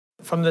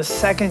From the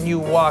second you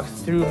walk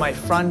through my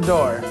front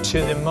door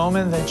to the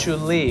moment that you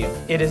leave,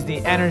 it is the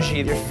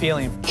energy you're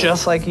feeling,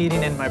 just like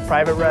eating in my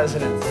private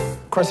residence.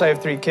 Of course, I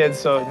have 3 kids,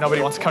 so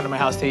nobody wants to come to my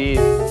house to eat.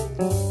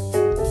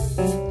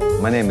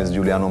 My name is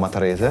Giuliano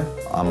Matarese.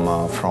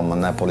 I'm from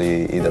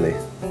Napoli, Italy.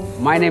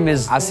 My name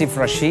is Asif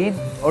Rashid.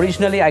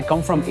 Originally, I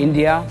come from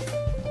India.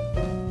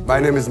 My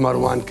name is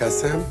Marwan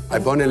Qasim.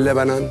 I'm born in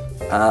Lebanon.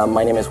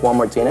 My name is Juan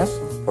Martinez,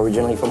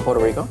 originally from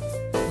Puerto Rico.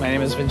 My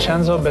name is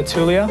Vincenzo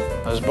Betulia.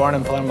 I was born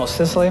in Palermo,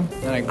 Sicily,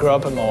 and I grew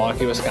up in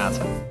Milwaukee,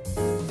 Wisconsin.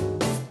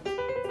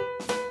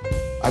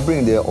 I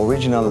bring the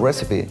original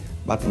recipe,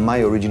 but my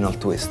original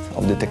twist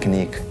of the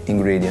technique,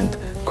 ingredient,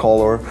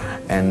 color,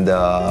 and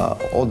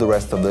all the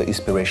rest of the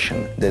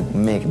inspiration that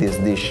make this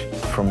dish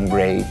from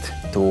great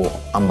to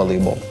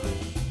unbelievable.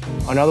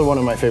 Another one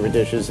of my favorite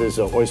dishes is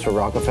an oyster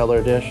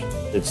Rockefeller dish.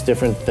 It's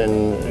different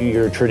than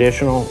your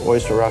traditional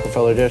oyster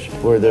Rockefeller dish,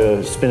 where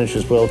the spinach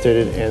is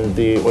wilted and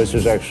the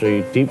oysters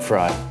actually deep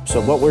fried. So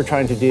what we're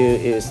trying to do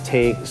is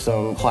take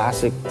some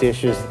classic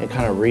dishes and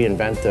kind of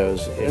reinvent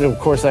those. And of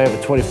course, I have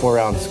a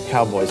 24-ounce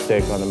cowboy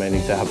steak on the menu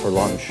to have for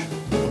lunch.